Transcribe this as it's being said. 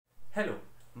Hello,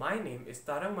 my name is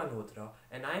Tarang Malhotra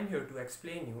and I am here to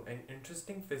explain you an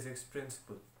interesting physics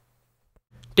principle.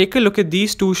 Take a look at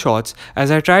these two shots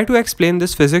as I try to explain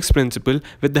this physics principle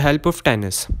with the help of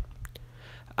tennis.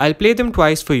 I'll play them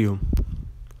twice for you.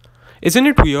 Isn't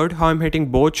it weird how I'm hitting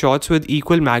both shots with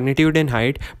equal magnitude and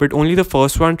height, but only the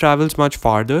first one travels much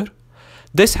farther?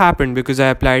 This happened because I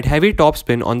applied heavy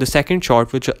topspin on the second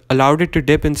shot, which allowed it to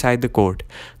dip inside the court.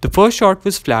 The first shot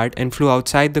was flat and flew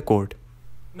outside the court.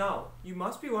 Now, you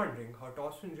must be wondering how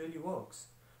topspin really works.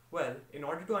 Well, in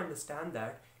order to understand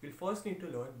that, you'll first need to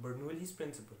learn Bernoulli's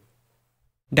principle.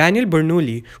 Daniel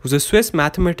Bernoulli was a Swiss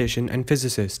mathematician and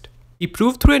physicist. He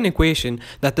proved through an equation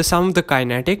that the sum of the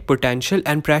kinetic, potential,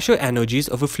 and pressure energies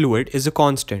of a fluid is a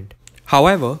constant.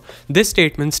 However, this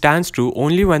statement stands true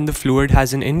only when the fluid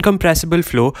has an incompressible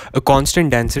flow, a constant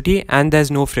density, and there's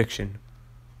no friction.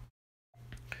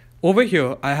 Over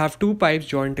here, I have two pipes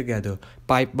joined together,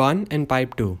 pipe 1 and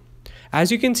pipe 2.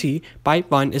 As you can see,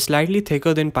 pipe 1 is slightly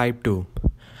thicker than pipe 2.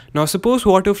 Now suppose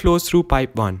water flows through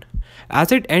pipe 1.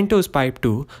 As it enters pipe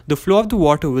 2, the flow of the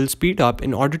water will speed up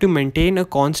in order to maintain a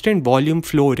constant volume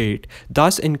flow rate,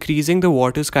 thus increasing the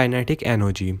water's kinetic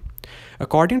energy.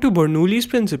 According to Bernoulli's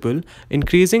principle,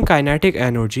 increasing kinetic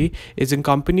energy is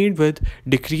accompanied with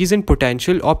decrease in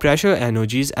potential or pressure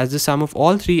energies as the sum of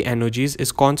all three energies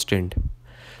is constant.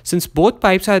 Since both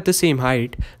pipes are at the same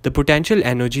height, the potential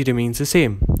energy remains the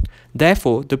same.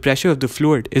 Therefore, the pressure of the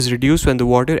fluid is reduced when the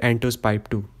water enters pipe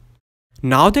 2.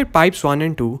 Now that pipes 1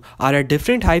 and 2 are at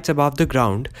different heights above the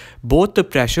ground, both the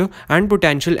pressure and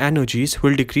potential energies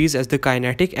will decrease as the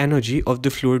kinetic energy of the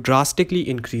fluid drastically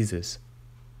increases.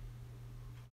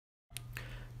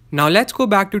 Now let's go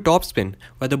back to topspin,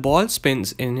 where the ball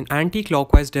spins in an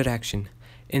anti-clockwise direction.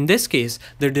 In this case,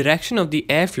 the direction of the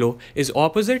airflow is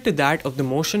opposite to that of the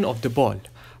motion of the ball.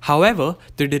 However,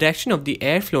 the direction of the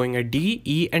air flowing at D,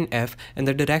 E, and F and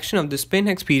the direction of the spin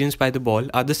experienced by the ball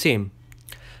are the same.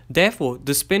 Therefore,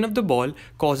 the spin of the ball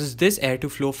causes this air to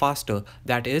flow faster,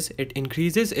 that is, it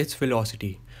increases its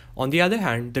velocity. On the other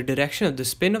hand, the direction of the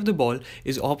spin of the ball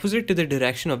is opposite to the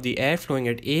direction of the air flowing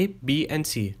at A, B, and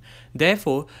C.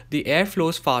 Therefore, the air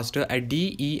flows faster at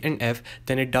D, E, and F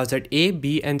than it does at A,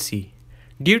 B, and C.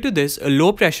 Due to this, a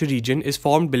low pressure region is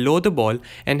formed below the ball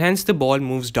and hence the ball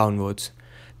moves downwards.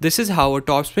 This is how a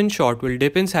topspin shot will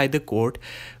dip inside the court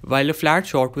while a flat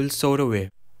shot will soar away.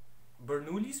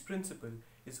 Bernoulli's principle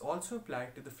is also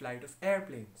applied to the flight of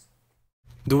airplanes.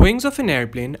 The wings of an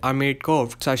airplane are made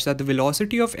curved such that the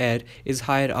velocity of air is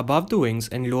higher above the wings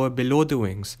and lower below the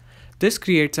wings. This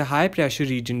creates a high pressure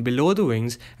region below the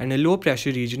wings and a low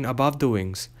pressure region above the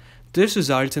wings. This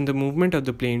results in the movement of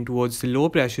the plane towards the low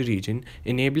pressure region,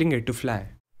 enabling it to fly.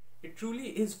 It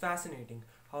truly is fascinating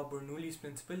how Bernoulli's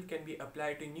principle can be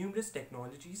applied to numerous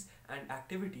technologies and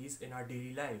activities in our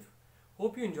daily life.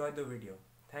 Hope you enjoyed the video.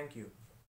 Thank you.